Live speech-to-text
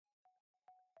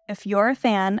If you're a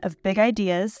fan of big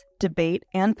ideas, debate,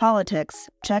 and politics,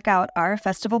 check out our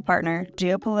festival partner,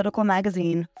 geopolitical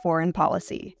magazine, Foreign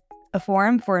Policy. A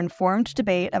forum for informed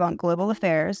debate about global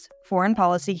affairs, Foreign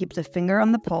Policy keeps a finger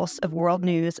on the pulse of world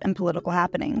news and political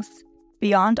happenings.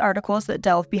 Beyond articles that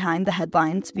delve behind the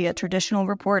headlines via traditional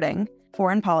reporting,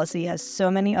 Foreign Policy has so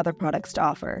many other products to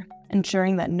offer,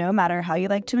 ensuring that no matter how you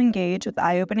like to engage with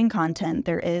eye-opening content,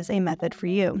 there is a method for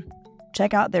you.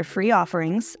 Check out their free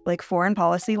offerings like Foreign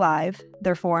Policy Live,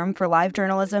 their forum for live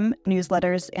journalism,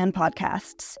 newsletters, and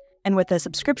podcasts. And with a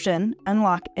subscription,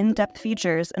 unlock in-depth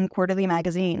features and quarterly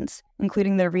magazines,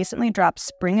 including their recently dropped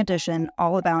spring edition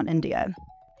all about India.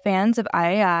 Fans of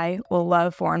IAI will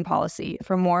love Foreign Policy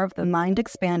for more of the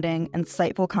mind-expanding,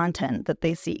 insightful content that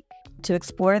they seek. To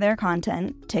explore their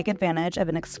content, take advantage of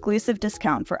an exclusive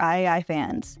discount for IAI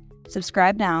fans.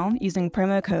 Subscribe now using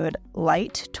promo code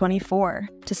LIGHT24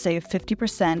 to save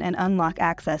 50% and unlock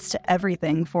access to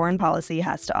everything Foreign Policy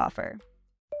has to offer.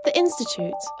 The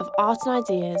Institute of Art and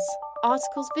Ideas,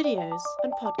 articles, videos,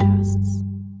 and podcasts.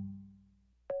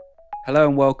 Hello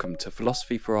and welcome to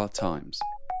Philosophy for Our Times,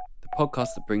 the podcast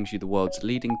that brings you the world's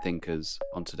leading thinkers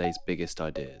on today's biggest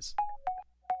ideas.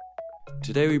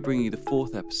 Today we bring you the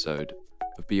fourth episode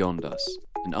of Beyond Us,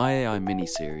 an IAI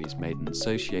mini-series made in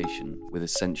association with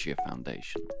Essentia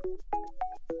Foundation.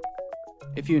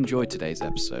 If you enjoyed today's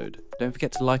episode, don't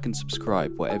forget to like and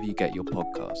subscribe wherever you get your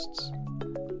podcasts.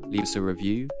 Leave us a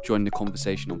review, join the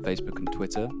conversation on Facebook and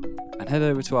Twitter, and head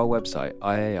over to our website,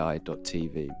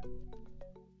 iai.tv.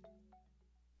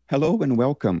 Hello and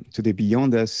welcome to the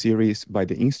Beyond Us series by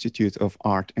the Institute of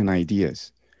Art and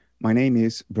Ideas. My name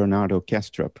is Bernardo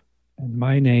Kastrup. And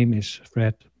my name is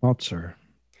Fred Motzer.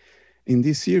 In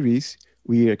this series,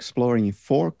 we are exploring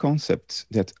four concepts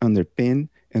that underpin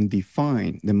and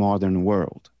define the modern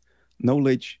world: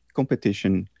 knowledge,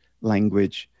 competition,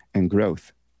 language, and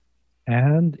growth.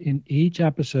 And in each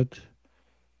episode,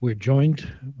 we're joined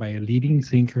by a leading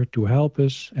thinker to help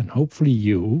us, and hopefully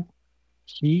you,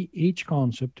 see each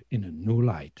concept in a new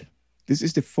light. This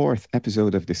is the fourth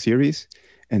episode of the series,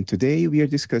 and today we are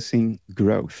discussing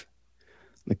growth.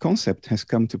 The concept has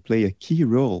come to play a key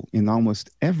role in almost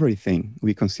everything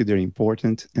we consider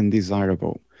important and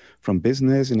desirable, from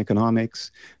business and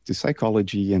economics to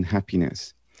psychology and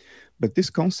happiness. But this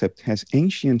concept has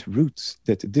ancient roots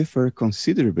that differ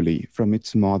considerably from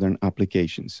its modern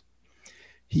applications.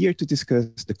 Here to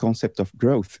discuss the concept of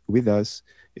growth with us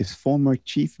is former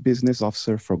Chief Business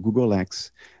Officer for Google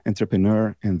X,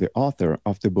 entrepreneur, and the author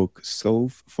of the book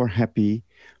Solve for Happy,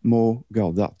 Mo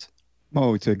Gawdat.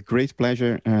 Mo, it's a great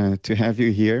pleasure to have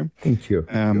you here. Thank you.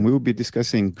 We'll be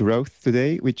discussing growth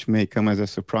today, which may come as a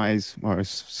surprise or a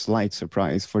slight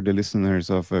surprise for the listeners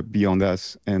of Beyond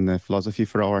Us and Philosophy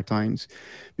for Our Times,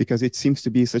 because it seems to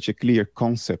be such a clear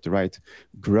concept, right?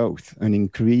 Growth, an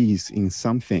increase in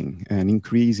something, an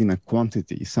increase in a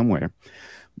quantity somewhere.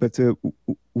 But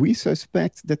we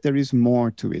suspect that there is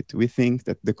more to it. We think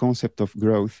that the concept of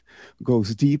growth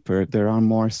goes deeper. There are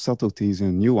more subtleties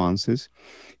and nuances.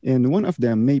 And one of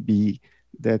them may be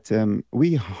that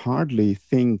we hardly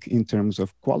think in terms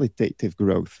of qualitative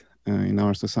growth in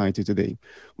our society today.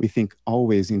 We think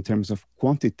always in terms of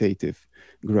quantitative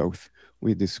growth.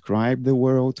 We describe the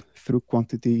world through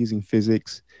quantities in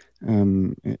physics,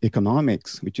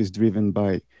 economics, which is driven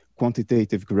by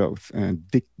quantitative growth,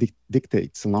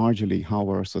 dictates largely how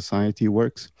our society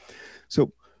works.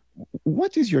 So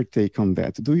what is your take on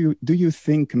that? Do you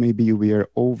think maybe we are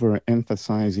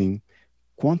overemphasizing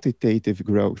quantitative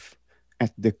growth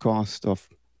at the cost of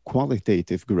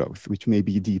qualitative growth, which may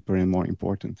be deeper and more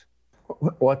important?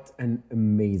 What an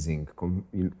amazing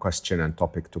question and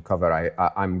topic to cover.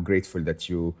 I'm grateful that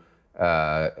you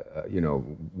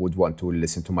would want to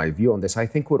listen to my view on this. I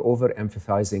think we're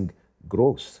overemphasizing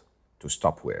growth to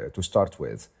start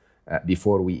with,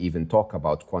 before we even talk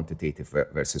about quantitative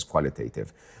versus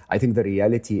qualitative. I think the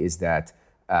reality is that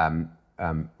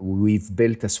we've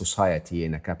built a society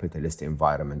in a capitalist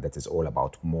environment that is all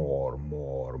about more.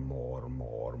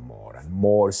 And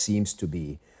more seems to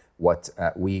be what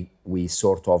we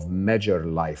sort of measure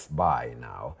life by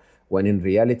now, when in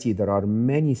reality there are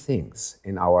many things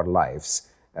in our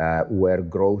lives where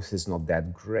growth is not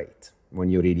that great. When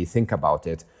you really think about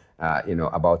it,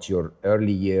 about your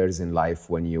early years in life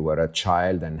when you were a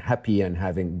child and happy and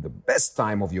having the best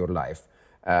time of your life,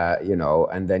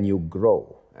 and then you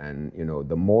grow. And,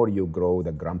 the more you grow,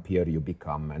 the grumpier you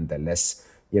become and the less,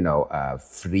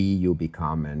 free you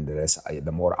become and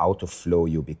the more out of flow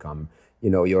you become.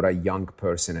 You're a young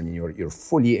person and you're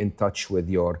fully in touch with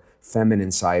your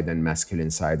feminine side and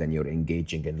masculine side, and you're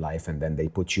engaging in life, and then they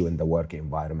put you in the work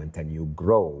environment and you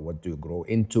grow. What do you grow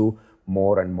into?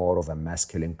 More and more of a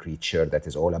masculine creature that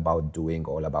is all about doing,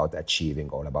 all about achieving,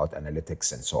 all about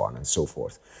analytics, and so on and so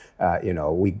forth.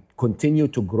 We continue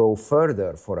to grow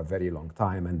further for a very long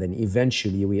time, and then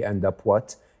eventually we end up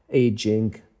what?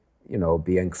 Aging,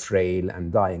 being frail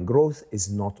and dying. Growth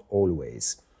is not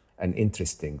always an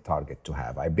interesting target to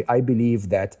have. I believe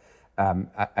that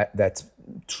that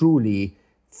truly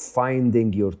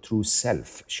finding your true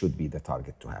self should be the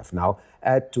target to have. Now,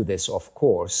 add to this, of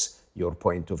course, your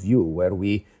point of view, where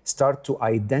we start to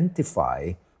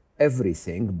identify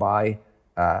everything by,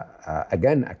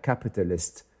 again, a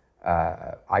capitalist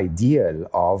ideal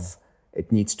of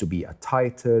it needs to be a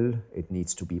title, it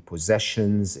needs to be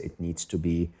possessions, it needs to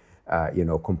be,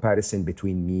 comparison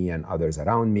between me and others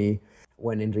around me,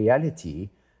 when in reality,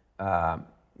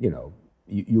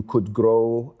 you could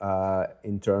grow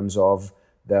in terms of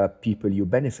the people you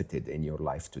benefited in your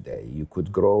life today. You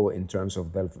could grow in terms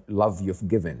of the love you've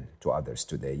given to others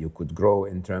today. You could grow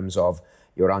in terms of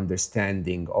your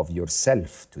understanding of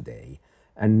yourself today.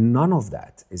 And none of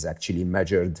that is actually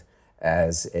measured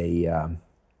as a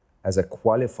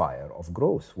qualifier of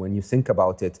growth. When you think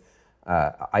about it,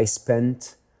 I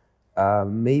spent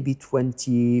maybe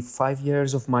 25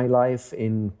 years of my life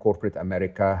in corporate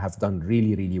America, have done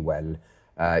really, really well.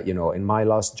 In my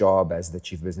last job as the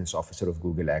Chief Business Officer of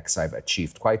Google X, I've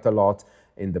achieved quite a lot.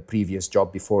 In the previous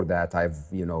job before that, I've,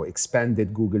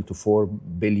 expanded Google to 4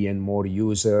 billion more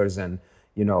users and,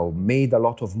 made a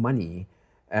lot of money.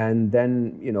 And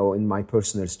then, in my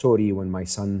personal story, when my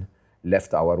son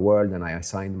left our world and I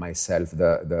assigned myself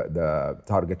the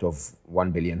target of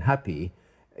 1 billion happy,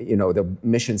 the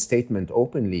mission statement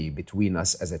openly between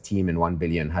us as a team in 1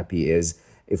 billion happy is,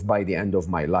 if by the end of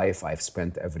my life I've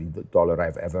spent every dollar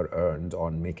I've ever earned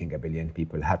on making 1 billion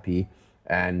people happy,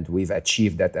 and we've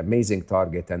achieved that amazing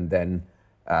target, and then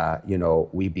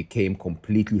we became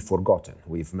completely forgotten.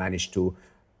 We've managed to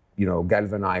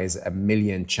galvanize 1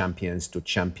 million champions to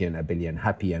champion 1 billion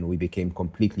happy, and we became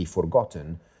completely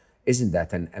forgotten. Isn't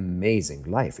that an amazing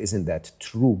life? Isn't that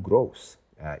true growth?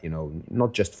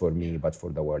 Not just for me, but for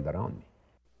the world around me.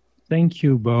 Thank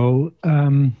you, Bo.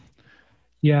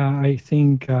 I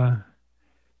think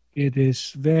it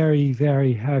is very,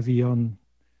 very heavy on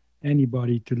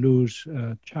anybody to lose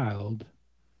a child.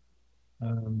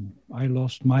 I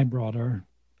lost my brother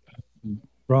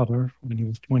when he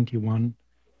was 21,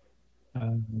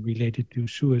 related to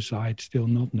suicide, still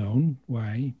not known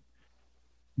why.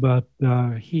 But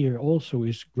here also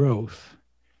is growth.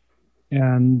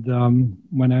 And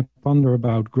when I ponder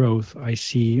about growth, I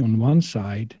see on one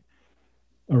side,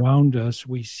 around us,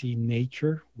 we see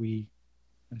nature. We,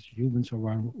 as humans, are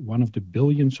one of the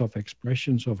billions of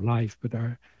expressions of life, but there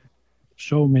are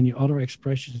so many other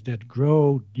expressions that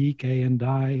grow, decay, and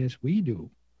die as we do.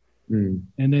 And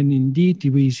then indeed,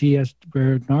 we see, as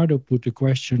Bernardo put the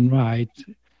question right,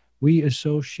 we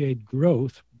associate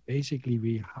growth. Basically,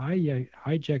 we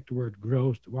hijack the word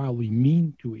growth while we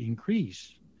mean to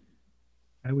increase.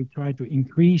 And we try to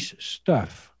increase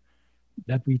stuff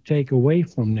that we take away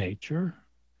from nature,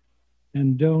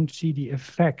 and don't see the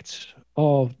effects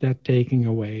of that taking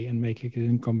away and making it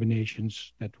in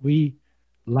combinations that we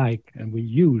like and we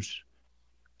use.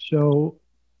 So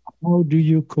how do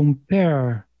you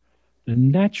compare the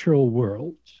natural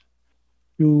world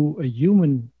to a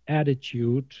human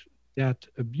attitude that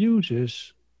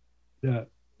abuses the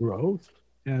growth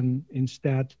and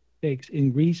instead takes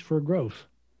increase for growth?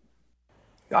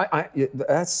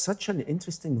 That's such an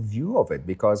interesting view of it,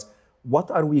 because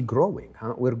what are we growing?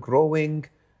 We're growing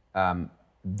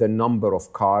the number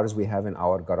of cars we have in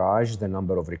our garage, the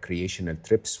number of recreational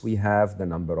trips we have, the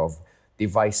number of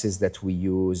devices that we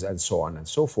use, and so on and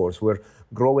so forth. We're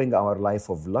growing our life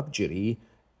of luxury,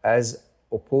 as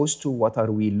opposed to what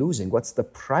are we losing? What's the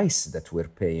price that we're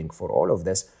paying for all of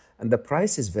this? And the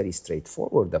price is very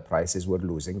straightforward. The price is we're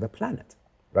losing the planet,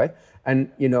 right?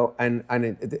 And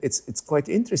it's quite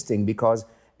interesting, because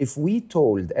if we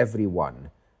told everyone,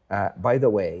 by the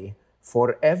way,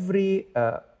 for every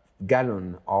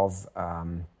gallon of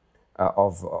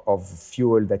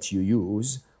fuel that you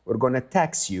use, we're going to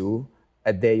tax you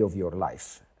a day of your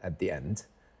life at the end.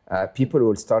 People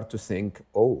will start to think,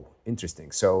 oh,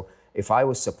 interesting. So if I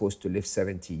was supposed to live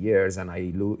 70 years and I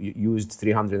used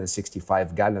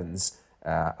 365 gallons,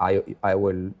 I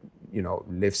will,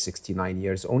 live 69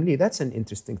 years only. That's an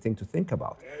interesting thing to think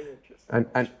about. And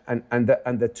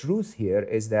the truth here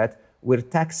is that we're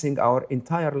taxing our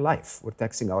entire life. We're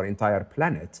taxing our entire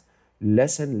planet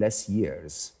less and less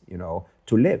years,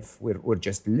 to live. We're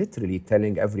just literally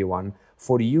telling everyone,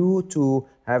 For you to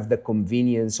have the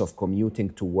convenience of commuting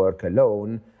to work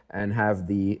alone and have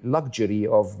the luxury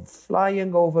of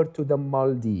flying over to the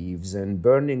Maldives and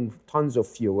burning tons of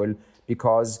fuel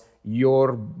because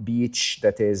your beach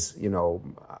that is,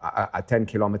 10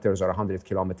 kilometers or 100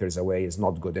 kilometers away is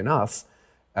not good enough.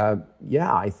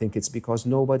 I think it's because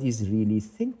nobody's really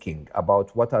thinking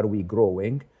about what are we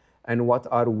growing and what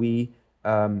are we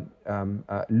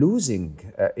losing,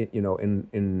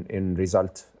 in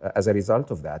result as a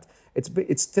result of that.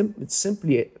 It's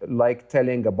simply like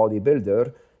telling a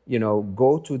bodybuilder,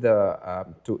 go to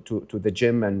the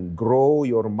gym and grow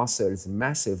your muscles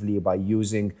massively by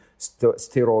using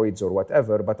steroids or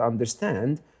whatever, but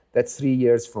understand that 3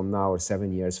 years from now or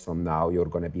 7 years from now, you're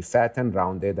going to be fat and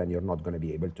rounded and you're not going to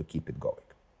be able to keep it going,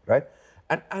 right?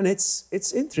 And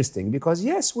it's interesting because,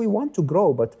 yes, we want to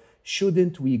grow, but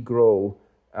shouldn't we grow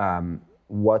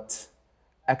what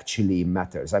actually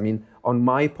matters? I mean, on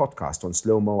my podcast, on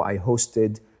Slow Mo, I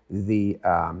hosted the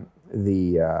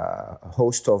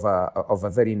host of a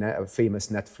very famous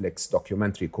Netflix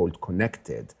documentary called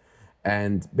Connected.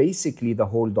 And basically, the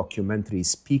whole documentary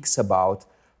speaks about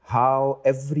how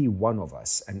every one of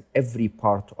us and every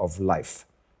part of life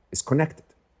is connected,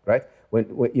 right? When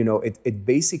it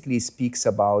basically speaks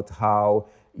about how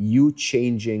you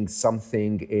changing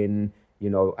something in,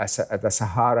 the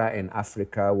Sahara in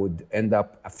Africa would end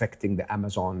up affecting the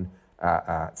Amazon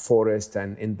forest,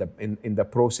 and in the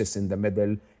process, in the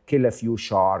middle, kill a few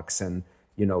sharks and,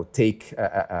 take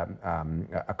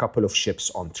a couple of ships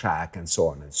on track and so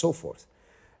on and so forth.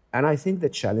 And I think the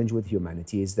challenge with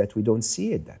humanity is that we don't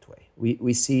see it that way.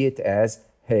 We see it as,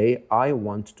 hey, I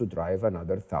want to drive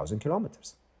another 1,000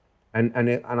 kilometers. And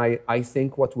I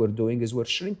think what we're doing is we're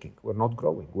shrinking. We're not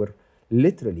growing. We're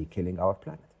literally killing our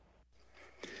planet.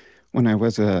 When I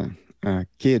was a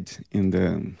kid in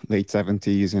the late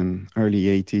 70s and early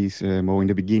 80s, more in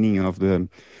the beginning of the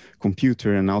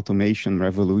computer and automation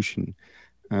revolution,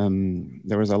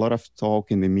 there was a lot of talk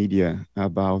in the media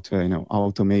about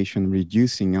automation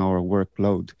reducing our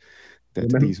workload. That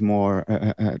these more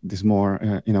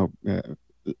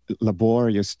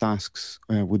laborious tasks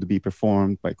would be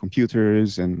performed by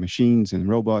computers and machines and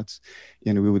robots,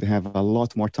 and we would have a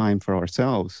lot more time for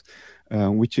ourselves,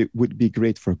 which it would be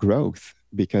great for growth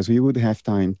because we would have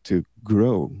time to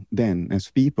grow then as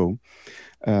people.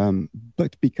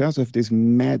 But because of this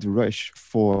mad rush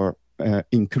for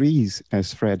increase,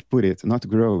 as Fred put it, not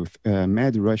growth,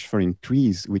 mad rush for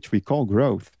increase, which we call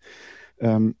growth,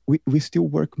 we still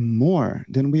work more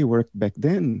than we worked back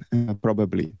then,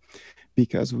 probably,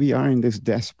 because we are in this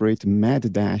desperate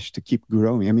mad dash to keep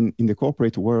growing. I mean, in the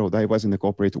corporate world, I was in the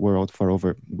corporate world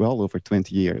for well over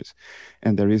 20 years.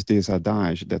 And there is this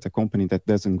adage that a company that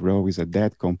doesn't grow is a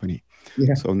dead company.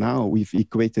 Yeah. So now we've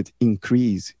equated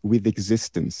increase with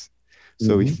existence.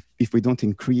 So if we don't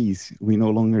increase, we no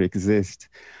longer exist.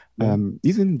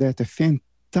 Isn't that a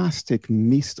fantastic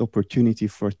missed opportunity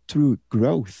for true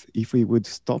growth if we would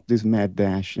stop this mad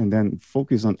dash and then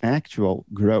focus on actual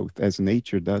growth as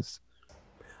nature does?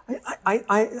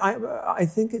 I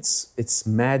think it's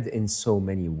mad in so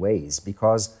many ways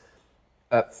because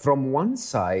from one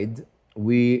side,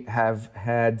 we have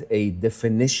had a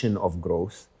definition of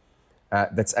growth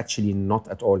that's actually not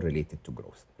at all related to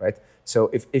growth, right?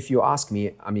 So if you ask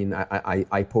me, I mean,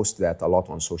 I post that a lot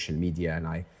on social media and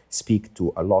I speak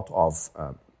to a lot of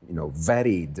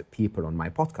varied people on my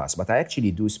podcast, but I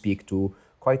actually do speak to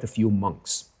quite a few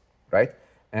monks, right?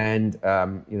 And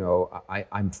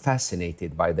I'm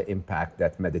fascinated by the impact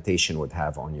that meditation would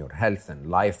have on your health and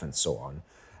life and so on.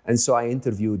 And so I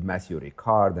interviewed Matthew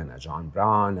Ricard and Ajahn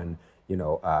Brahm and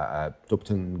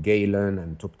Thupten Galen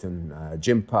and Thupten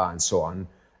Jinpa and so on.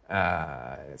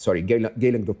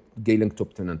 Galen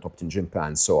Thupten and Thupten Jinpa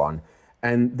and so on.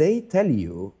 And they tell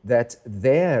you that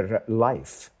their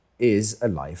life is a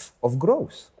life of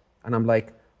growth. And I'm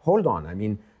like, hold on. I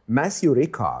mean, Matthew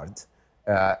Ricard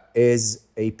is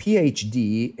a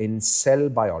PhD in cell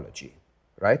biology,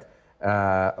 right?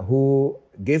 Who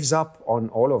gives up on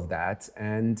all of that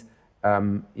and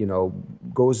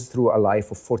goes through a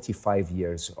life of 45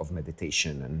 years of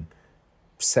meditation and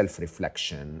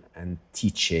self-reflection and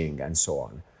teaching and so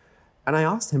on. And I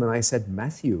asked him and I said,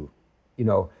 Matthew,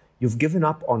 you've given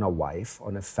up on a wife,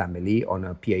 on a family, on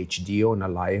a PhD, on a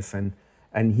life.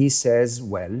 And he says,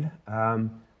 well,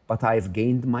 but I've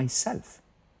gained myself.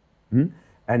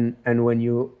 And when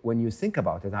you think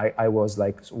about it, I was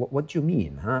like, so what do you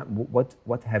mean? Huh?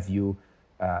 What have you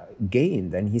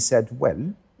gained? And he said,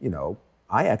 well,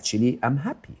 I actually am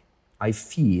happy. I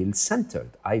feel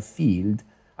centered. I feel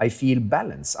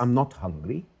balanced. I'm not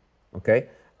hungry. Okay.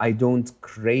 I don't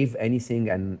crave anything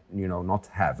and not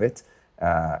have it.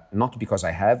 Not because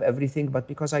I have everything, but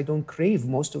because I don't crave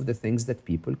most of the things that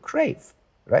people crave,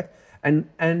 right? And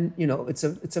it's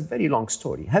a very long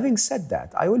story. Having said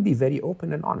that, I will be very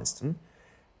open and honest.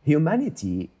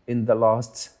 Humanity in the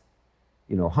last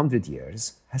 100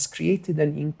 years has created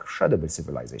an incredible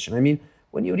civilization. I mean,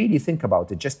 when you really think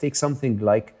about it, just take something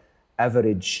like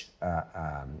average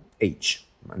age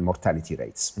and mortality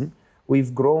rates.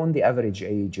 We've grown the average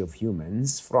age of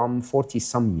humans from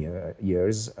 40-some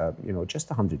years, just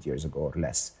 100 years ago or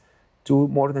less, to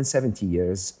more than 70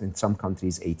 years, in some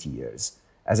countries 80 years,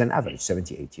 as an average,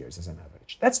 78 years as an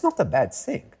average. That's not a bad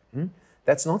thing.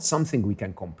 That's not something we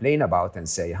can complain about and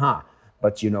say,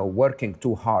 but working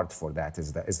too hard for that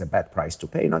is a bad price to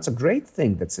pay. No, it's a great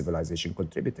thing that civilization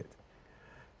contributed.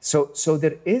 So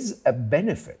there is a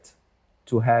benefit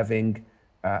to having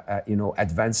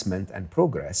advancement and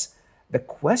progress. The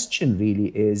question really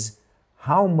is,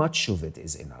 how much of it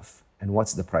is enough, and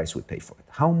what's the price we pay for it?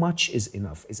 How much is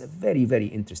enough is a very, very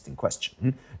interesting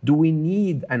question. Do we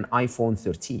need an iPhone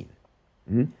 13?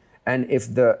 And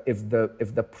if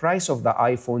the price of the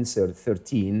iPhone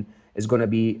 13 is going to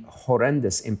be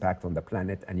horrendous impact on the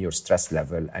planet and your stress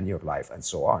level and your life and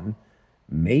so on,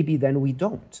 maybe then we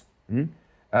don't.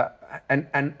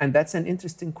 And that's an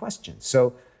interesting question.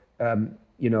 So, I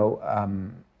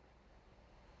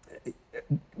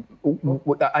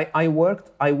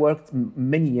worked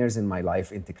many years in my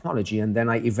life in technology, and then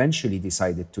I eventually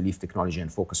decided to leave technology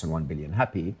and focus on 1 Billion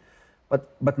Happy.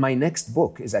 But my next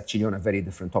book is actually on a very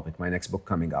different topic. My next book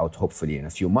coming out hopefully in a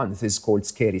few months is called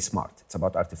Scary Smart. It's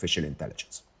about artificial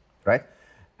intelligence, right?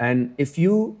 And I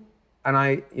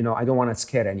don't want to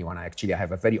scare anyone. I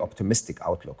have a very optimistic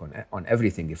outlook on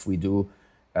everything if we do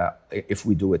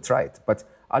it right. But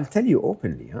I'll tell you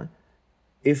openly,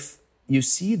 if you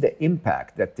see the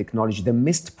impact that technology, the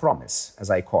missed promise, as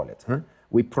I call it,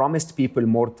 we promised people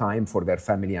more time for their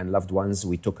family and loved ones.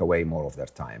 We took away more of their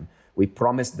time. We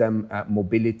promised them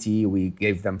mobility. We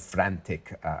gave them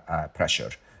frantic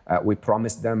pressure. We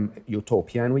promised them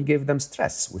utopia, and we gave them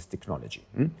stress with technology.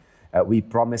 We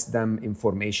promised them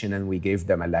information, and we gave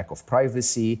them a lack of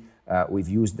privacy. We've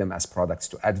used them as products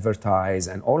to advertise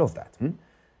and all of that.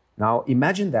 Now,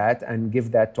 imagine that and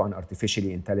give that to an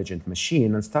artificially intelligent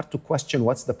machine and start to question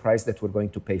what's the price that we're going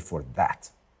to pay for that.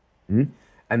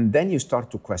 And then you start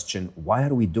to question, why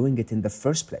are we doing it in the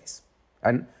first place?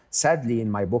 And sadly, in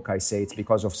my book, I say it's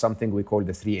because of something we call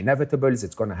the 3 inevitables.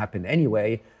 It's going to happen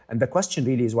anyway. And the question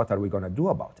really is, what are we going to do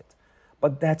about it?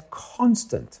 But that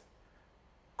constant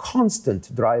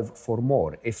drive for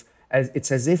more, it's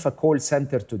as if a call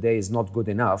center today is not good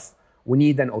enough, we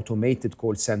need an automated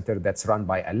call center that's run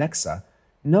by Alexa.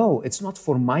 No, it's not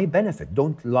for my benefit.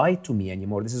 Don't lie to me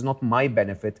anymore. This is not my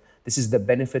benefit. This is the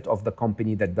benefit of the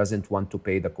company that doesn't want to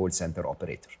pay the call center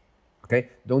operator. Okay?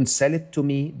 Don't sell it to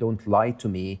me. Don't lie to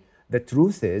me. The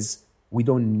truth is, we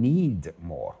don't need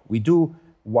more. We do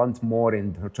want more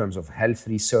in terms of health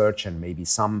research and maybe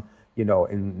some,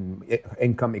 in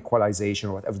income equalization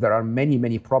or whatever. There are many,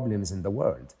 many problems in the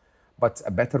world. But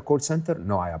a better call center?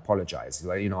 No, I apologize.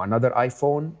 Another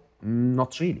iPhone?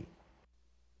 Not really.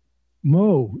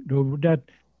 Mo,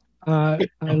 I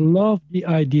love the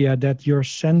idea that your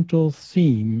central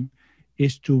theme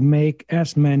is to make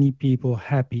as many people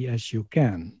happy as you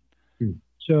can.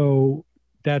 So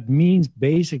that means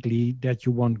basically that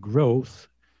you want growth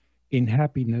in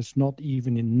happiness, not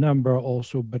even in number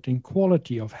also, but in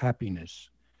quality of happiness.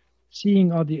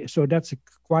 So that's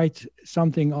quite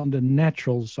something on the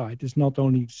natural side. It's not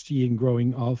only seeing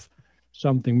growing of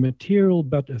something material,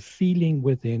 but a feeling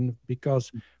within,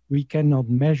 because we cannot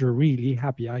measure really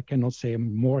happy. I cannot say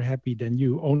I'm more happy than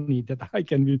you, only that I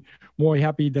can be more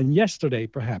happy than yesterday,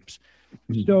 perhaps.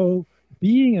 So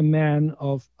being a man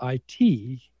of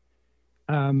IT,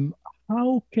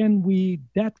 how can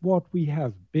what we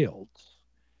have built,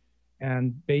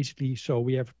 and basically, so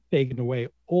we have taken away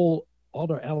all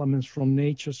other elements from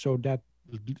nature so that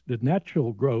the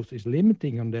natural growth is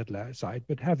limiting on that side.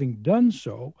 But having done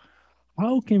so,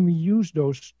 how can we use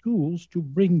those tools to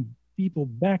bring people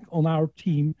back on our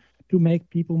team to make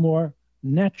people more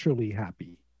naturally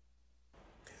happy?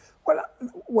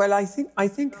 Well, I think not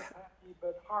happy,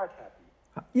 but heart happy.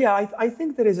 Yeah, I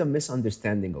think there is a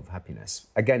misunderstanding of happiness,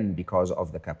 again, because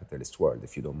of the capitalist world,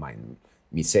 if you don't mind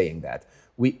me saying that.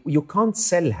 You can't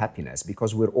sell happiness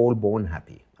because we're all born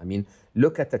happy. I mean,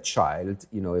 look at a child,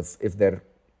 if they're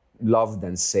loved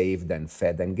and saved and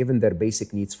fed and given their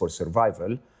basic needs for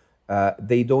survival,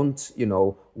 they don't,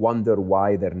 wonder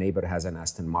why their neighbor has an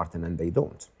Aston Martin and they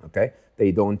don't, okay?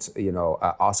 They don't,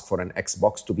 ask for an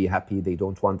Xbox to be happy. They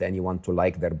don't want anyone to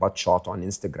like their butt shot on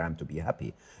Instagram to be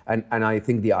happy. And I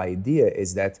think the idea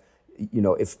is that,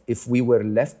 if we were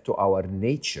left to our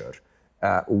nature,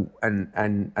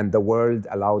 and the world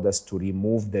allowed us to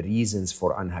remove the reasons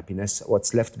for unhappiness,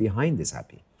 what's left behind is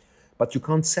happy. But you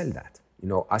can't sell that.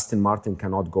 Aston Martin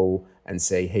cannot go and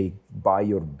say, hey, buy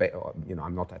your,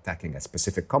 I'm not attacking a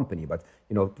specific company, but,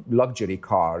 luxury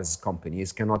cars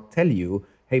companies cannot tell you,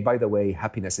 hey, by the way,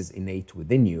 happiness is innate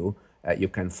within you. You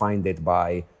can find it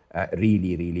by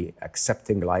really, really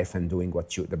accepting life and doing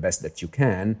the best that you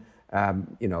can.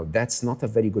 That's not a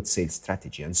very good sales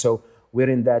strategy. And so we're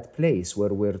in that place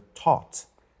where we're taught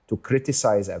to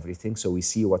criticize everything, so we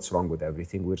see what's wrong with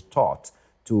everything. We're taught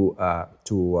to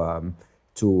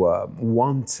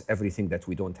want everything that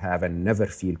we don't have and never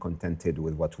feel contented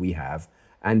with what we have.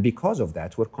 And because of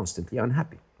that, we're constantly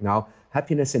unhappy. Now,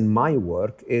 happiness in my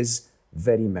work is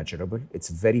very measurable. It's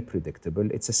very predictable.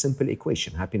 It's a simple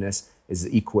equation. Happiness is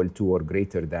equal to or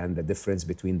greater than the difference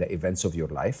between the events of your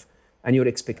life and your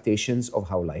expectations of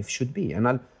how life should be. And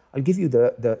I'll give you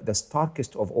the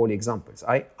starkest of all examples.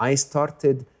 I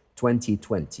started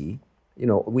 2020.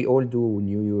 We all do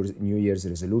New Year's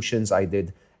resolutions. I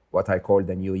did what I call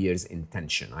the New Year's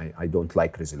intention. I don't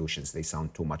like resolutions. They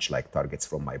sound too much like targets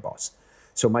from my boss.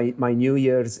 So my New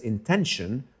Year's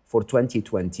intention for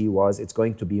 2020 was, it's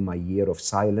going to be my year of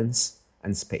silence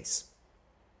and space.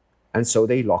 And so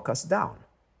they lock us down.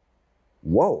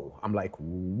 Whoa, I'm like,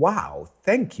 wow,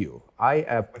 thank you. I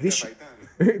appreciate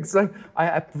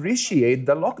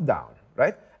the lockdown,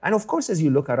 right? And of course, as you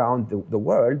look around the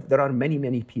world, there are many,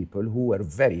 many people who were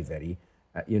very, very,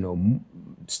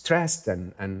 stressed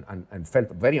and felt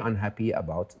very unhappy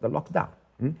about the lockdown.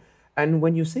 And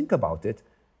when you think about it,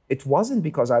 it wasn't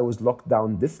because I was locked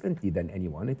down differently than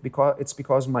anyone. It's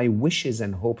because my wishes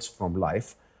and hopes from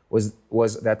life was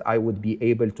that I would be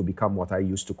able to become what I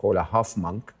used to call a half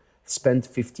monk, spend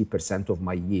 50% of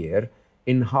my year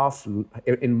in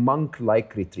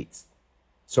monk-like retreats.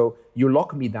 So you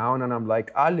lock me down and I'm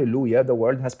like, hallelujah, the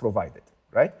world has provided,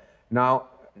 right? Now,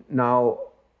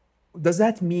 does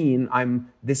that mean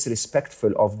I'm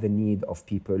disrespectful of the need of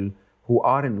people who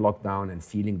are in lockdown and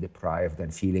feeling deprived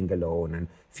and feeling alone and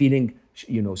feeling,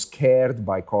 scared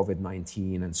by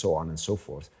COVID-19 and so on and so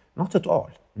forth? Not at all.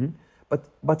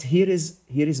 But here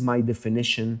is my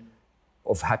definition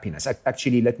of happiness.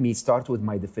 Actually, let me start with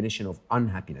my definition of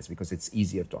unhappiness because it's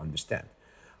easier to understand.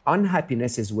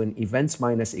 Unhappiness is when events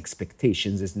minus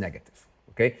expectations is negative.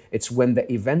 Okay, it's when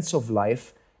the events of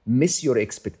life miss your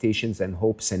expectations and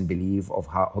hopes and beliefs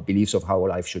of how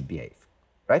life should behave.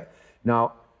 Right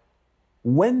now,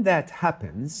 when that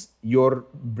happens, your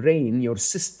brain, your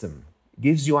system,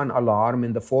 gives you an alarm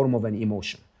in the form of an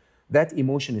emotion. That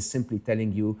emotion is simply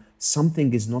telling you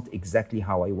something is not exactly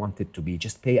how I want it to be.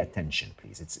 Just pay attention,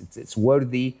 please. It's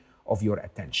worthy of your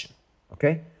attention.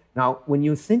 Okay? Now, when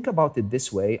you think about it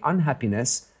this way,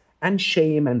 unhappiness and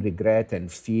shame and regret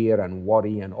and fear and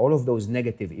worry and all of those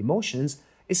negative emotions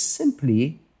is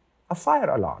simply a fire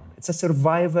alarm. It's a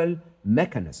survival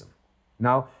mechanism.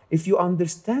 Now, if you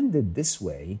understand it this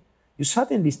way, you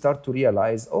suddenly start to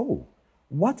realize, oh,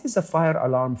 what is a fire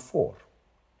alarm for?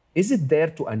 Is it there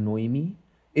to annoy me?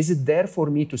 Is it there for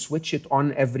me to switch it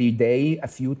on every day a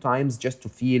few times just to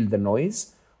feel the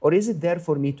noise? Or is it there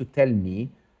for me to tell me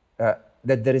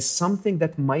that there is something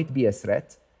that might be a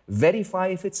threat, verify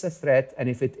if it's a threat, and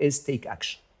if it is, take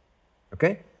action?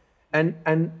 Okay? And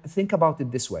think about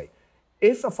it this way.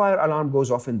 If a fire alarm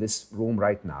goes off in this room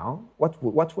right now,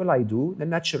 what will I do? The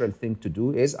natural thing to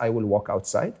do is I will walk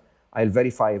outside, I'll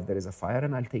verify if there is a fire,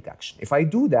 and I'll take action. If I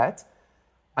do that,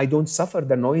 I don't suffer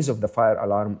the noise of the fire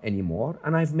alarm anymore,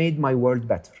 and I've made my world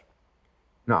better.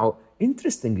 Now,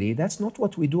 interestingly, that's not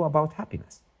what we do about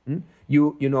happiness.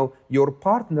 Your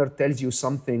partner tells you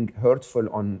something hurtful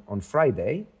on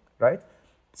Friday, right?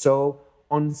 So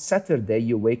on Saturday,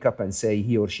 you wake up and say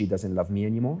he or she doesn't love me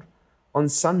anymore. On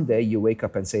Sunday, you wake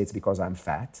up and say it's because I'm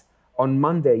fat. On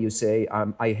Monday, you say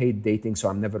I hate dating, so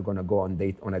I'm never going to go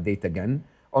on a date again.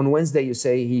 On Wednesday, you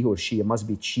say he or she must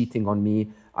be cheating on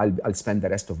me. I'll spend the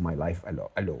rest of my life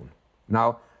alone.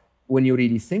 Now, when you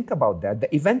really think about that,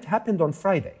 the event happened on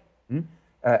Friday.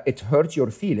 It hurt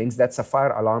your feelings. That's a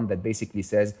fire alarm that basically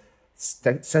says,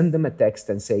 send them a text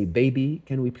and say, baby,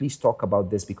 can we please talk about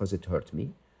this because it hurt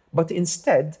me? But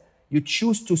instead, you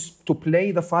choose to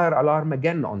play the fire alarm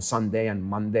again on Sunday and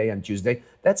Monday and Tuesday.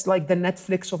 That's like the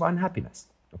Netflix of unhappiness,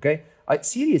 okay?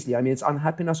 Seriously, it's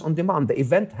unhappiness on demand. The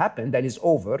event happened and is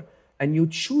over, and you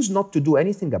choose not to do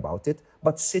anything about it,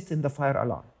 but sit in the fire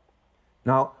alarm.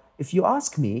 Now, if you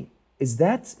ask me, is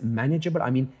that manageable?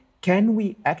 Can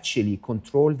we actually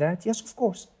control that? Yes, of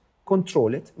course.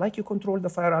 Control it like you control the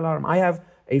fire alarm. I have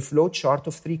a flow chart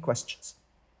of 3 questions,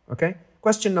 okay?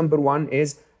 Question number 1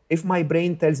 is If my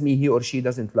brain tells me he or she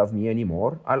doesn't love me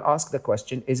anymore, I'll ask the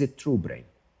question, is it true, brain?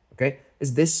 Okay?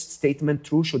 Is this statement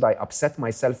true? Should I upset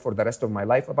myself for the rest of my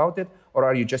life about it? Or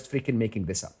are you just freaking making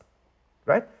this up?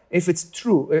 Right? If it's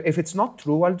true, if it's not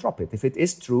true, I'll drop it. If it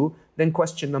is true, then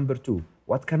question number 2,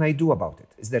 what can I do about it?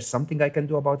 Is there something I can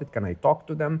do about it? Can I talk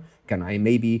to them? Can I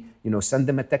maybe, send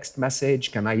them a text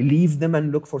message? Can I leave them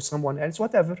and look for someone else?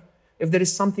 Whatever. If there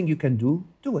is something you can do,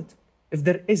 do it. If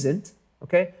there isn't,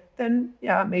 okay, then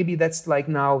yeah, maybe that's like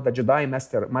now the Jedi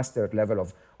master level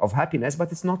of happiness,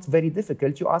 but it's not very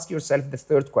difficult. You ask yourself the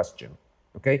third question,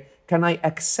 okay? Can I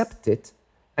accept it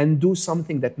and do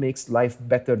something that makes life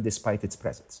better despite its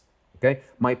presence, okay?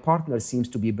 My partner seems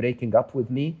to be breaking up with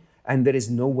me, and there is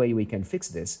no way we can fix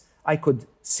this. I could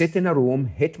sit in a room,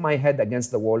 hit my head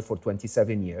against the wall for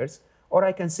 27 years, or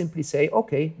I can simply say,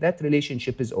 okay, that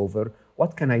relationship is over.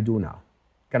 What can I do now?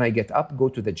 Can I get up, go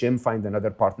to the gym, find another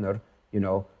partner?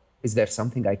 Is there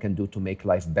something I can do to make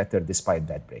life better despite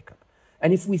that breakup?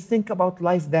 And if we think about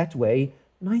life that way,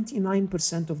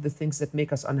 99% of the things that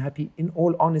make us unhappy, in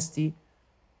all honesty,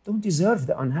 don't deserve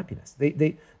the unhappiness.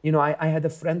 I had a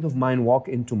friend of mine walk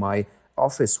into my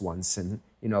office once, and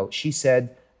she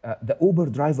said the Uber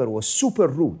driver was super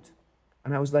rude,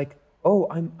 and I was like, oh,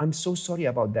 I'm so sorry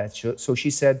about that. So she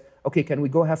said, okay, can we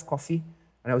go have coffee?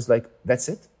 And I was like, that's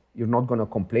it? You're not going to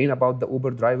complain about the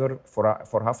Uber driver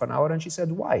for half an hour? And she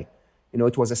said, why?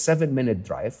 It was a 7-minute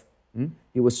drive.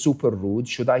 He was super rude.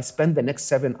 Should I spend the next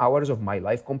 7 hours of my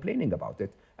life complaining about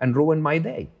it and ruin my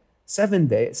day? 7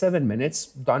 minutes,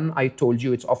 done. I told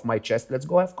you, it's off my chest. Let's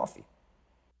go have coffee.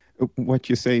 What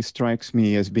you say strikes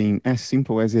me as being as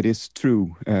simple as it is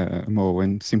true, Mo,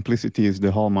 and simplicity is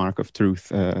the hallmark of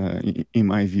truth, in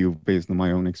my view, based on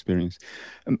my own experience.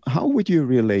 How would you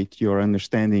relate your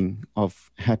understanding of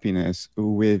happiness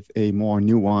with a more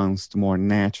nuanced, more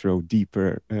natural,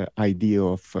 deeper idea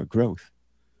of growth?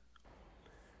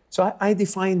 So I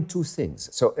define 2 things.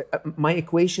 So my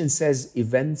equation says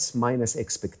events minus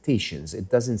expectations. It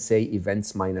doesn't say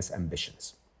events minus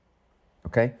ambitions.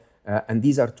 Okay? And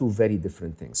these are 2 very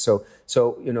different things. So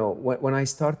when I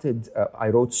started, I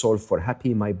wrote Solve for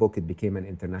Happy, my book. It became an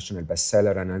international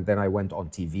bestseller, and then I went on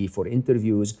TV for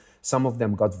interviews. Some of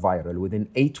them got viral. Within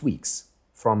 8 weeks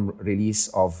from release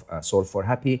of Solve for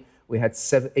Happy, we had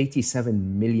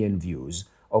 87 million views,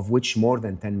 of which more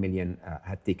than 10 million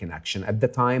had taken action. At the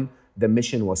time, the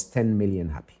mission was 10 million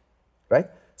happy, right?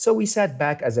 So we sat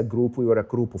back as a group. We were a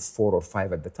group of 4 or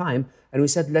 5 at the time, and we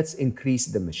said, let's increase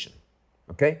the mission,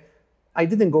 okay? I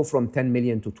didn't go from 10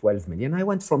 million to 12 million. I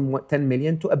went from 10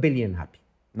 million to 1 billion happy.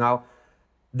 Now,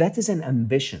 that is an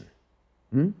ambition.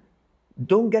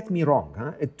 Don't get me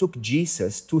wrong. It took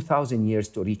Jesus 2,000 years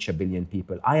to reach 1 billion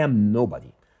people. I am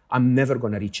nobody. I'm never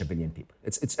going to reach 1 billion people.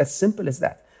 It's as simple as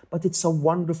that. But it's a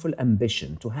wonderful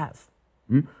ambition to have.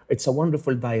 It's a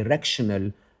wonderful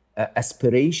directional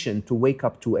aspiration to wake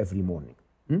up to every morning.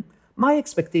 My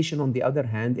expectation, on the other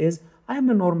hand, is I am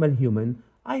a normal human.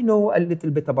 I know a little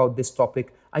bit about this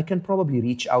topic. I can probably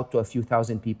reach out to a few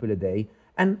thousand people a day.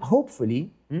 And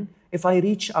hopefully, if I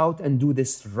reach out and do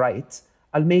this right,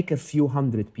 I'll make a few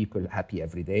hundred people happy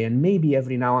every day. And maybe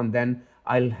every now and then,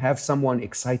 I'll have someone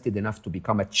excited enough to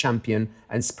become a champion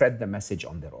and spread the message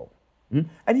on their own.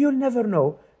 And you'll never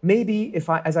know. Maybe if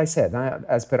I, as I said,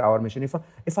 as per our mission,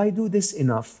 if I do this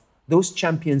enough, those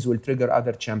champions will trigger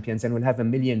other champions, and we'll have 1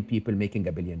 million people making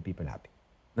 1 billion people happy.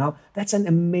 Now, that's an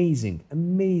amazing,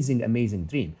 amazing, amazing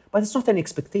dream. But it's not an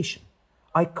expectation.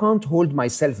 I can't hold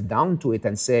myself down to it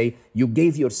and say, you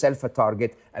gave yourself a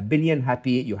target, 1 billion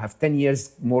happy, you have 10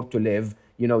 years more to live,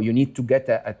 you need to get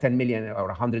a 10 million or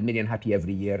 100 million happy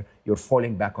every year. You're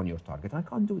falling back on your target. I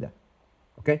can't do that.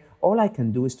 Okay? All I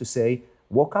can do is to say,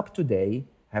 woke up today,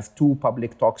 have 2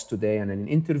 public talks today and an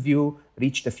interview,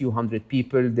 reached a few hundred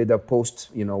people, did a post,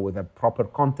 with a proper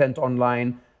content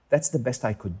online. That's the best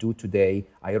I could do today.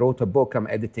 I wrote a book I'm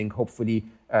editing, hopefully,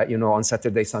 on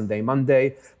Saturday, Sunday,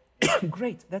 Monday.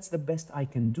 Great, that's the best I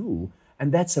can do.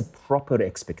 And that's a proper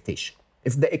expectation.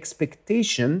 If the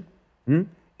expectation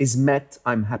is met,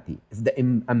 I'm happy. If the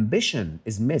ambition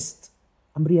is missed,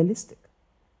 I'm realistic.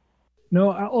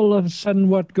 No, all of a sudden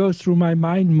what goes through my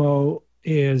mind, Mo,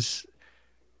 is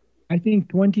I think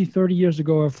 20, 30 years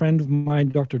ago, a friend of mine,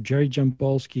 Dr. Jerry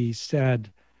Jampolsky,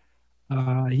 said,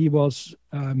 he was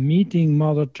meeting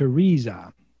Mother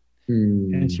Teresa,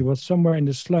 and she was somewhere in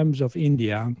the slums of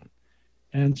India,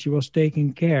 and she was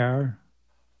taking care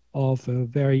of a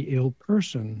very ill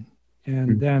person.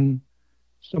 And then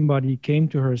somebody came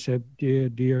to her and said,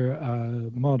 dear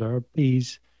Mother,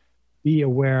 please be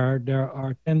aware there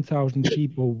are 10,000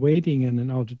 people waiting in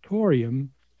an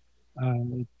auditorium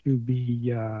to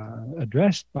be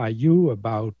addressed by you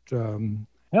about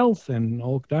health and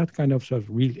all that kind of stuff,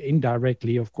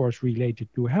 indirectly, of course, related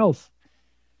to health.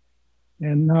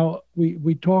 And now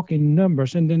we talk in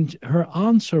numbers, and then her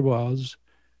answer was,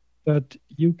 but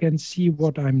you can see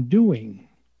what I'm doing.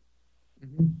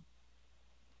 Mm-hmm.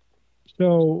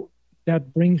 So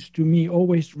that brings to me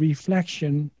always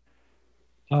reflection.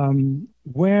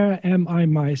 Where am I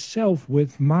myself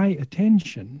with my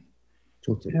attention?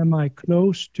 Totally. Am I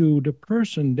close to the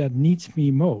person that needs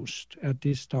me most at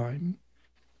this time?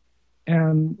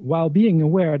 And while being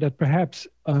aware that perhaps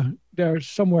there's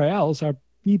somewhere else are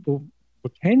people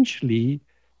potentially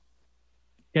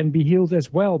can be healed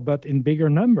as well, but in bigger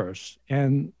numbers.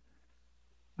 And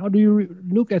how do you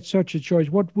look at such a choice?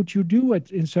 What would you do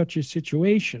in such a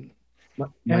situation?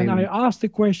 And I asked the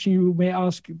question, you may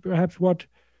ask perhaps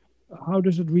how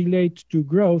does it relate to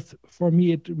growth? For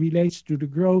me, it relates to the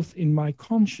growth in my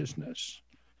consciousness.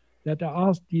 That I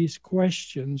ask these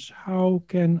questions, how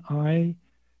can I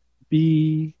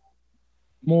be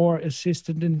more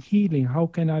assisted in healing? How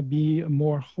can I be a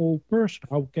more whole person?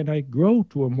 How can I grow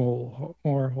to a more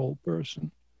whole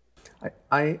person?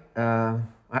 I'll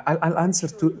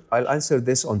answer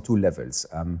this on two levels.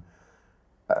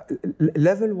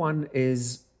 Level one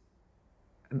is,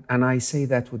 and I say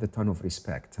that with a ton of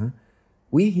respect,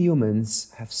 we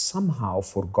humans have somehow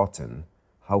forgotten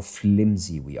how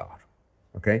flimsy we are.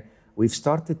 Okay, we've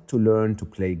started to learn to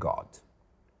play God.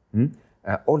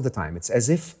 All the time. It's as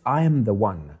if I am the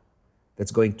one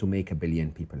that's going to make 1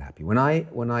 billion people happy. When I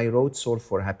wrote Solve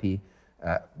for Happy,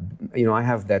 I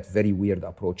have that very weird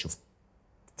approach of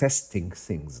testing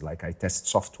things, like I test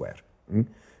software.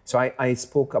 So I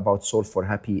spoke about Solve for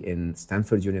Happy in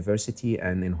Stanford University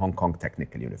and in Hong Kong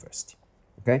Technical University.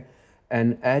 Okay,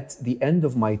 and at the end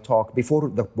of my talk, before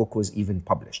the book was even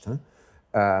published,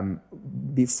 at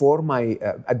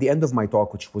the end of my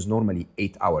talk, which was normally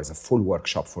 8 hours, a full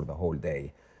workshop for the whole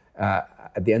day,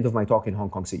 at the end of my talk in Hong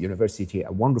Kong State University,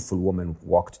 a wonderful woman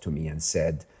walked to me and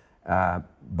said,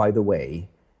 by the way,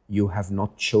 you have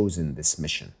not chosen this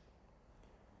mission.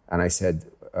 And I said,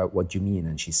 what do you mean?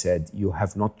 And she said, you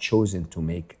have not chosen to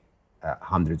make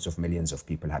hundreds of millions of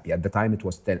people happy. At the time, it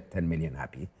was 10 million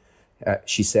happy.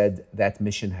 She said, that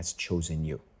mission has chosen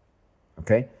you.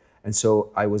 Okay? And so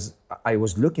I was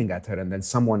looking at her, and then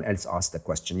someone else asked the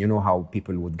question. You know how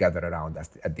people would gather around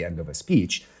at the end of a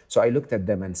speech. So I looked at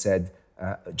them and said,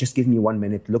 just give me 1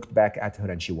 minute, looked back at her,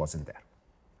 and she wasn't there,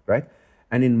 right?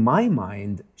 And in my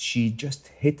mind, she just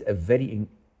hit a very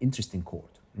interesting chord,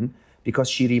 because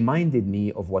she reminded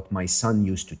me of what my son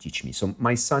used to teach me. So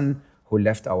my son, who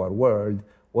left our world,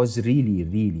 was really,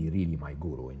 really, really my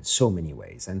guru in so many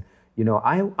ways. And,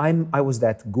 I was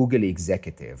that Google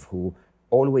executive who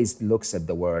always looks at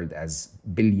the world as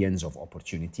billions of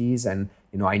opportunities, and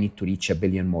I need to reach 1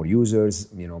 billion more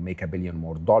users, make $1 billion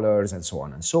more, and so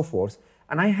on and so forth.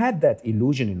 And I had that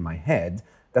illusion in my head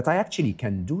that I actually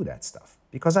can do that stuff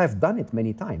because I've done it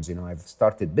many times. I've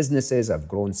started businesses, I've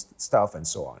grown stuff, and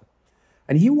so on.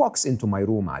 And he walks into my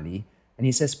room, Ali, and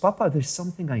he says, Papa, there's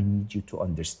something I need you to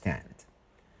understand.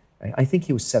 I think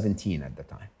he was 17 at the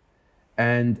time.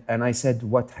 And I said,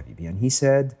 what, Habibi? And he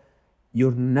said,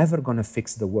 you're never going to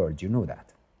fix the world. You know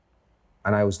that.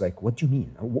 And I was like, what do you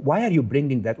mean? Why are you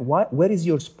bringing that? Where is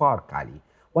your spark, Ali?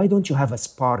 Why don't you have a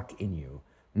spark in you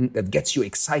that gets you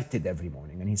excited every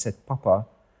morning? And he said, Papa,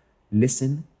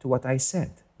 listen to what I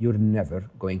said. You're never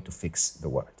going to fix the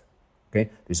world. Okay?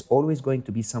 There's always going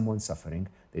to be someone suffering.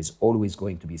 There's always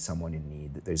going to be someone in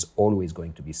need. There's always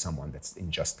going to be someone that's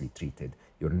unjustly treated.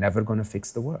 You're never going to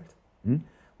fix the world.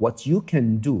 What you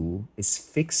can do is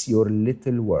fix your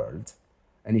little world.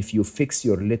 And if you fix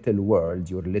your little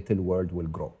world will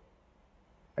grow.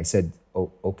 I said,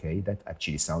 oh, okay, that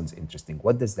actually sounds interesting.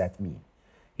 What does that mean?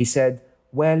 He said,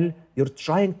 well, you're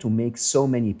trying to make so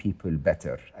many people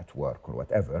better at work or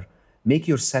whatever. Make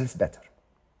yourself better,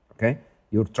 okay?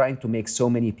 You're trying to make so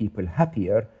many people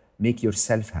happier. Make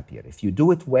yourself happier. If you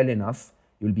do it well enough,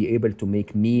 you'll be able to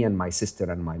make me and my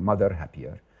sister and my mother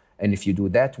happier. And if you do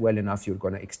that well enough, you're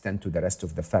going to extend to the rest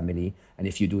of the family. And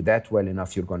if you do that well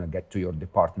enough, you're going to get to your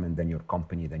department, then your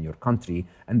company, then your country.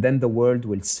 And then the world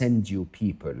will send you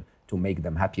people to make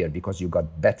them happier because you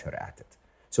got better at it.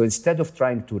 So instead of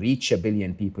trying to reach 1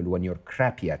 billion people when you're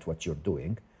crappy at what you're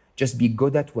doing, just be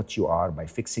good at what you are by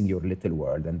fixing your little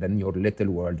world, and then your little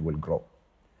world will grow.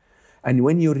 And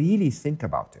when you really think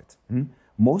about it,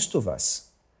 most of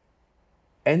us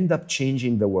end up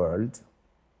changing the world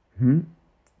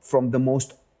from the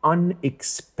most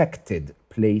unexpected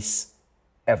place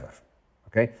ever,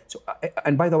 okay? So,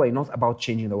 and by the way, not about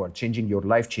changing the world, changing your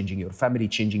life, changing your family,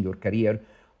 changing your career.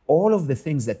 all of the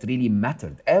things that really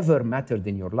ever mattered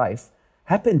in your life,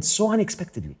 happened so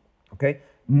unexpectedly, okay?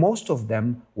 Most of them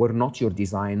were not your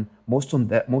design. Most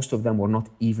of them were not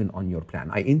even on your plan.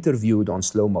 I interviewed on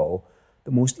Slow Mo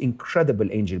the most incredible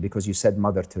angel, because you said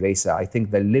Mother Teresa. I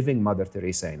think the living Mother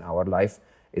Teresa in our life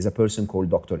is a person called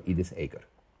Dr. Edith Eger.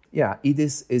 Yeah,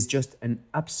 Edith is just an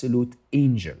absolute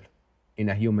angel in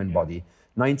a human body,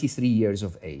 93 years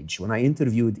of age. When I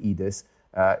interviewed Edith,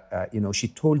 she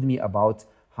told me about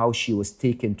how she was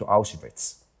taken to Auschwitz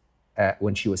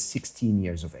when she was 16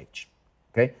 years of age.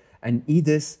 Okay, and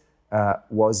Edith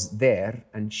was there,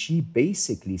 and she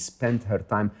basically spent her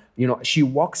time. She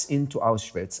walks into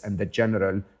Auschwitz, and the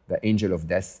general, the angel of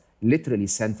death, literally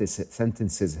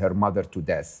sentences her mother to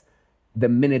death the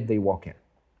minute they walk in.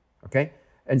 Okay,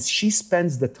 and she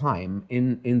spends the time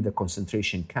in the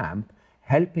concentration camp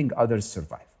helping others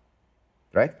survive,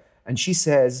 right? And she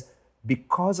says,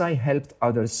 because I helped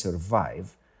others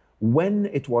survive, when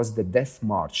it was the death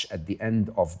march at the end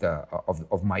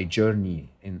of my journey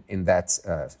in that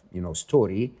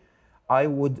story, I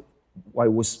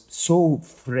was so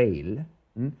frail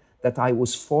that I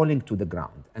was falling to the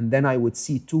ground, and then I would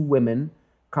see two women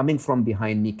coming from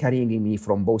behind me, carrying me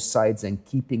from both sides and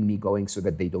keeping me going so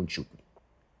that they don't shoot me,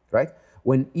 right?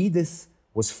 When Edith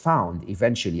was found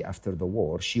eventually after the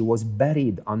war, she was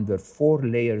buried under 4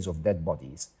 layers of dead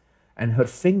bodies, and her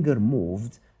finger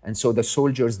moved, and so the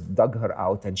soldiers dug her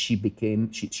out, and she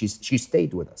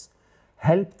stayed with us,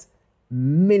 helped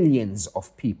millions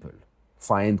of people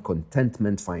find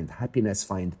contentment, find happiness,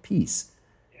 find peace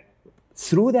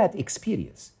through that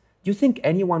experience. Do you think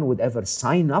anyone would ever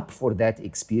sign up for that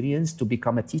experience to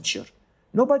become a teacher?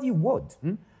 Nobody would.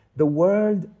 The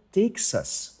world takes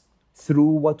us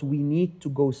through what we need to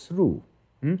go through,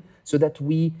 so that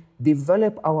we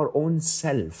develop our own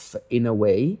self in a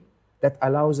way that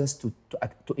allows us to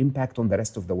impact on the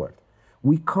rest of the world.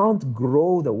 We can't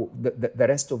grow the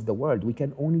rest of the world. We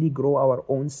can only grow our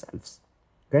own selves,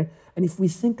 okay? And if we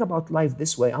think about life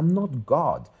this way, I'm not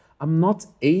God. I'm not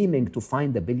aiming to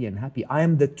find 1 billion happy. I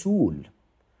am the tool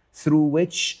through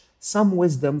which some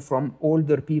wisdom from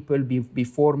older people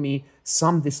before me,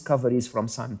 some discoveries from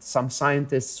some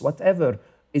scientists, whatever,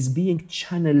 is being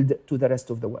channeled to the rest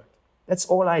of the world. That's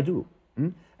all I do.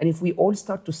 And if we all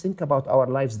start to think about our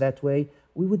lives that way,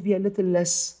 we would be a little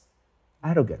less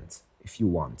arrogant, if you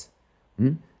want.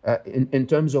 In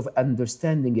terms of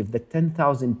understanding if the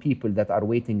 10,000 people that are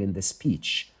waiting in the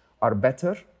speech are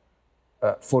better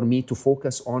for me to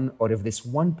focus on, or if this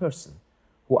one person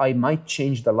who I might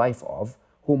change the life of,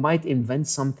 who might invent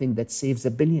something that saves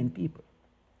 1 billion people.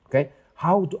 Okay?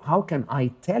 How can I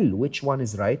tell which one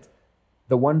is right?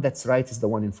 The one that's right is the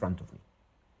one in front of me.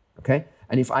 Okay?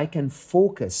 And if I can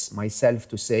focus myself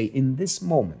to say, in this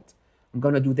moment, I'm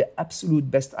going to do the absolute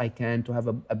best I can to have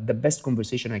the best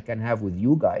conversation I can have with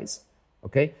you guys,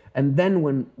 okay? And then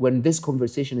when this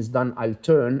conversation is done, I'll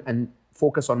turn and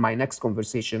focus on my next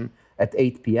conversation at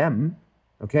 8 p.m.,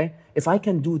 okay? If I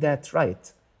can do that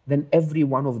right, then every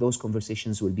one of those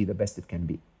conversations will be the best it can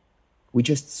be. We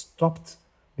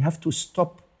have to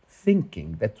stop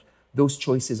thinking that those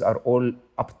choices are all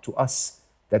up to us,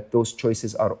 that those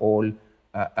choices are all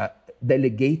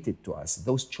delegated to us.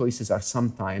 Those choices are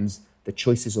sometimes the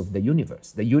choices of the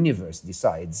universe. The universe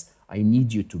decides, I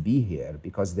need you to be here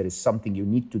because there is something you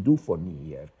need to do for me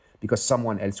here, because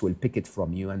someone else will pick it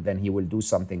from you, and then he will do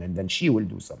something, and then she will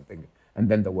do something, and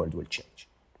then the world will change.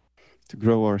 To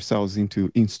grow ourselves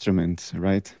into instruments,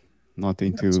 right? Not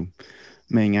into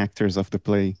main actors of the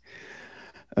play.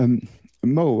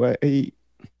 Mo,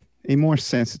 a more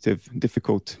sensitive,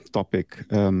 difficult topic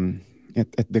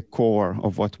at the core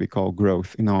of what we call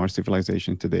growth in our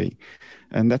civilization today.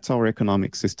 And that's our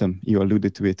economic system. You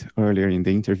alluded to it earlier in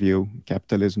the interview,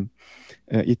 capitalism.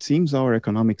 It seems our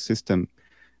economic system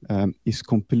is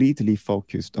completely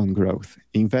focused on growth.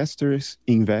 Investors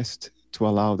invest to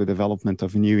allow the development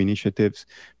of new initiatives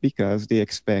because they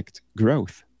expect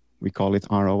growth. We call it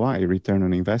ROI, return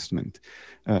on investment.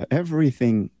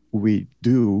 Everything we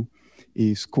do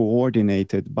is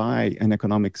coordinated by an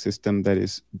economic system that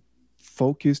is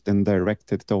focused and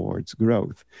directed towards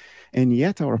growth. And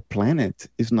yet our planet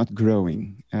is not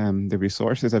growing. The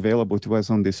resources available to us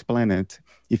on this planet,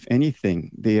 if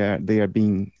anything, they are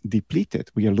being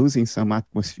depleted. We are losing some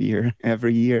atmosphere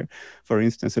every year. For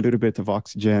instance, a little bit of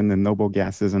oxygen and noble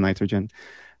gases and nitrogen.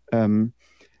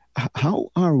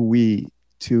 How are we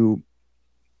to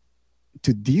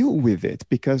to deal with it,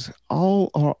 because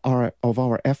all of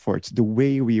our efforts, the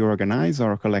way we organize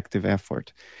our collective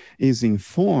effort, is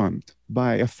informed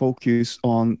by a focus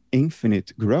on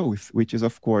infinite growth, which is,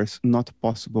 of course, not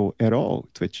possible at all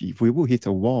to achieve. We will hit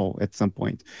a wall at some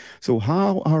point. So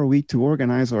how are we to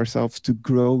organize ourselves to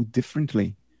grow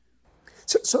differently?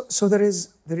 So there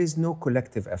is no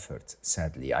collective effort,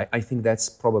 sadly. I think that's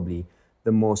probably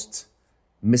the most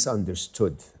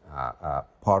misunderstood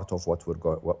part of what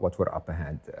we're up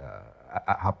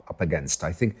against.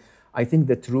 I think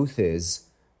the truth is,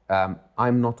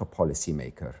 I'm not a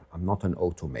policymaker. I'm not an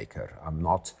automaker. I'm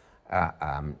not,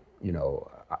 I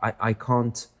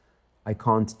can't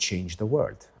change the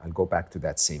world. I'll go back to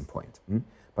that same point.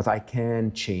 But I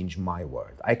can change my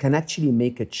world. I can actually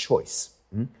make a choice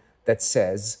that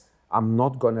says, I'm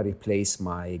not going to replace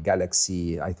my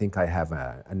Galaxy. I think I have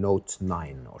a Note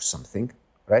 9 or something,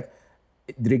 right?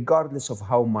 Regardless of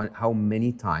how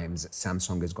many times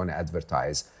Samsung is going to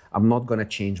advertise, I'm not going to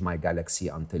change my Galaxy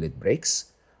until it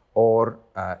breaks, or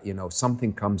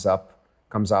something comes out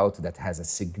that has a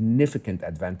significant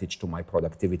advantage to my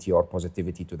productivity or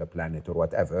positivity to the planet or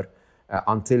whatever.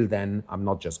 Until then, I'm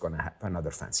not just going to have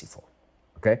another fancy phone.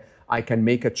 Okay, I can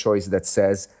make a choice that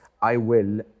says I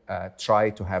will try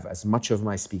to have as much of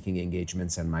my speaking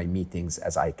engagements and my meetings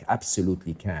as I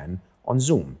absolutely can on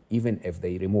Zoom, even if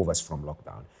they remove us from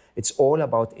lockdown. It's all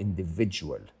about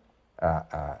individual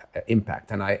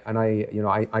impact. And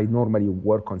I normally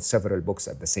work on several books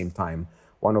at the same time.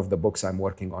 One of the books I'm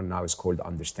working on now is called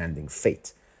Understanding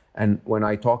Fate. And when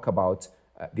I talk about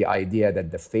the idea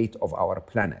that the fate of our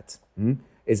planet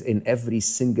is in every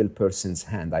single person's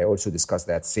hand, I also discuss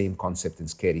that same concept in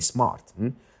Scary Smart.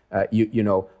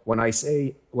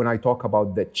 When I talk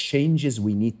about the changes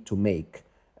we need to make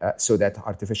so that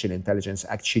artificial intelligence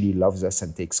actually loves us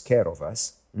and takes care of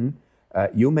us,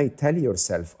 you may tell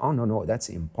yourself, oh, no, that's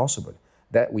impossible.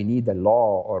 That we need a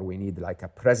law or we need like a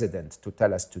president to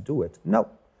tell us to do it. No.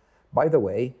 By the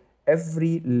way,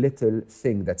 every little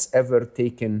thing that's ever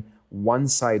taken one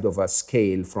side of a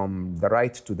scale from the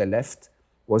right to the left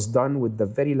was done with the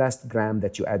very last gram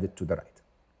that you added to the right.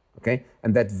 Okay?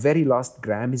 And that very last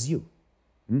gram is you.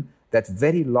 That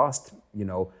very last,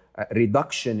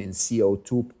 reduction in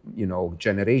CO2,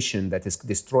 generation that is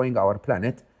destroying our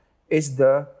planet is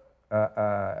the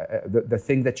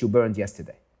thing that you burned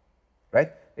yesterday,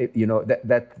 right?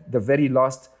 That the very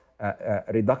last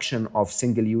reduction of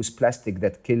single-use plastic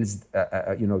that kills,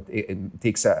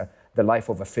 takes the life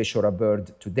of a fish or a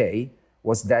bird today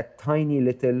was that tiny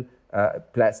little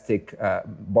plastic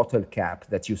bottle cap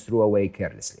that you threw away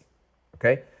carelessly,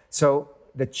 okay? So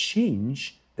the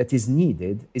change that is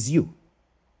needed is you.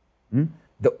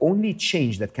 The only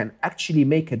change that can actually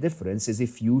make a difference is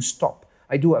if you stop.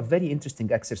 I do a very interesting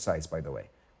exercise, by the way.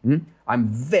 I'm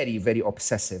very, very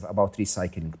obsessive about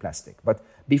recycling plastic. But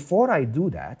before I do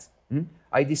that,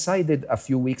 I decided a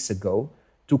few weeks ago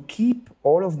to keep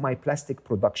all of my plastic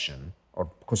production or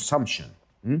consumption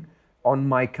on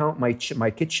my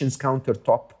kitchen's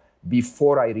countertop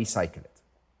before I recycle it.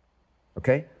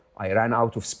 Okay? I ran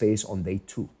out of space on day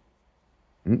 2.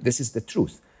 This is the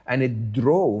truth. And it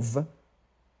drove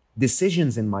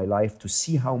decisions in my life to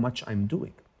see how much I'm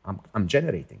doing, I'm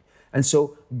generating. And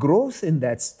so growth in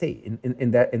that state,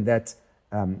 in that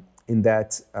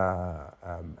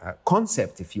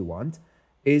concept, if you want,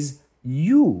 is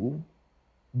you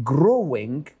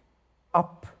growing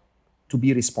up to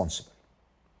be responsible.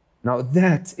 Now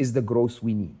that is the growth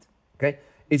we need, okay?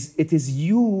 It is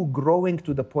you growing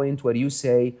to the point where you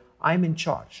say, I'm in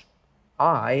charge.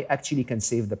 I actually can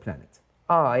save the planet.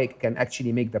 I can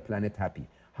actually make the planet happy.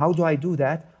 How do I do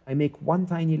that? I make one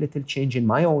tiny little change in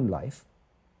my own life,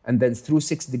 and then through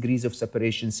 6 degrees of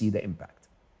separation, see the impact,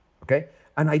 okay?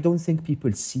 And I don't think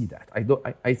people see that.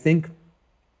 I think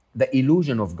the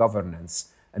illusion of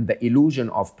governance and the illusion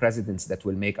of presidents that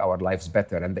will make our lives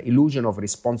better and the illusion of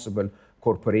responsible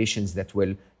corporations that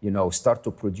will, start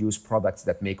to produce products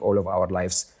that make all of our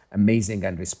lives amazing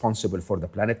and responsible for the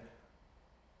planet,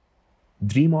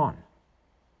 dream on.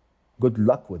 Good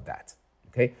luck with that,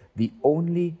 okay? The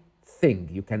only thing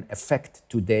you can affect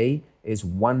today is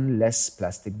one less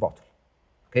plastic bottle,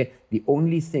 okay? The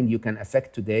only thing you can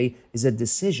affect today is a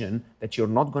decision that you're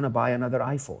not going to buy another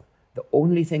iPhone. The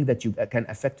only thing that you can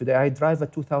affect today, I drive a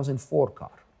 2004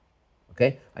 car,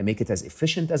 okay? I make it as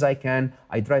efficient as I can.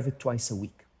 I drive it twice a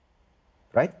week,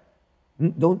 right?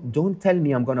 Don't tell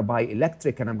me I'm going to buy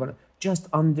electric and I'm going to just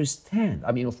understand.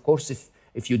 I mean, of course,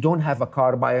 if you don't have a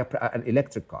car, buy an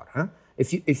electric car, huh?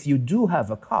 If you do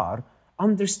have a car,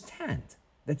 understand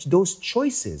that those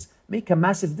choices make a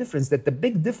massive difference, that the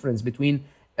big difference between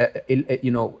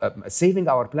saving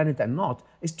our planet and not,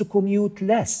 is to commute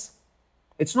less.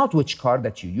 It's not which car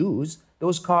that you use.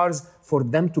 Those cars, for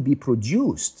them to be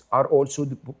produced, are also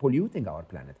polluting our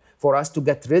planet. For us to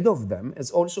get rid of them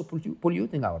is also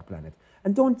polluting our planet.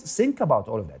 And don't think about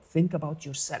all of that. Think about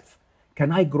yourself.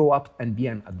 Can I grow up and be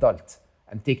an adult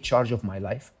and take charge of my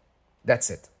life? That's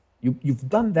it. You've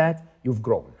done that, you've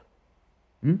grown.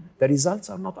 The results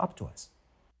are not up to us.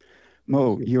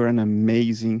 Mo, you're an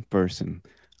amazing person.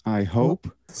 I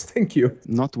hope, thank you,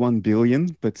 not 1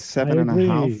 billion, but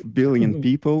 7.5 billion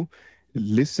people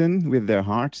listen with their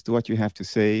hearts to what you have to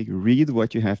say, read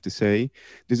what you have to say.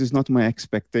 This is not my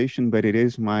expectation, but it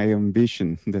is my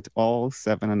ambition that all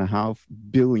 7.5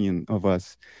 billion of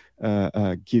us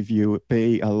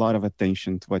pay a lot of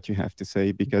attention to what you have to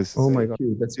say, because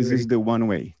this is the one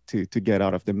way to get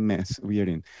out of the mess we are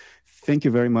in. Thank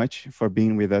you very much for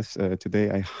being with us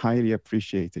today. I highly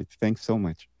appreciate it. Thanks so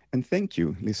much. And thank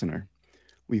you, listener.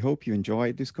 We hope you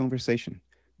enjoyed this conversation.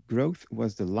 Growth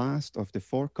was the last of the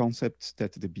 4 concepts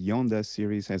that the Beyond Us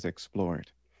series has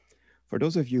explored. For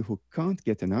those of you who can't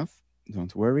get enough,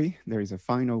 don't worry, there is a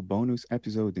final bonus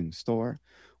episode in store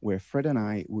where Fred and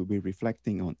I will be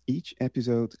reflecting on each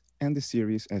episode and the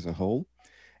series as a whole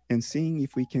and seeing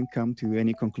if we can come to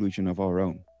any conclusion of our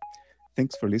own.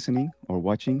 Thanks for listening or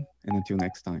watching, and until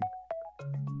next time.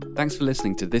 Thanks for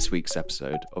listening to this week's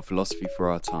episode of Philosophy for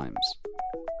Our Times.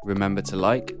 Remember to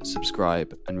like,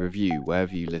 subscribe, and review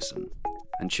wherever you listen.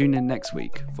 And tune in next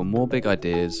week for more big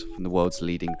ideas from the world's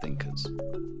leading thinkers.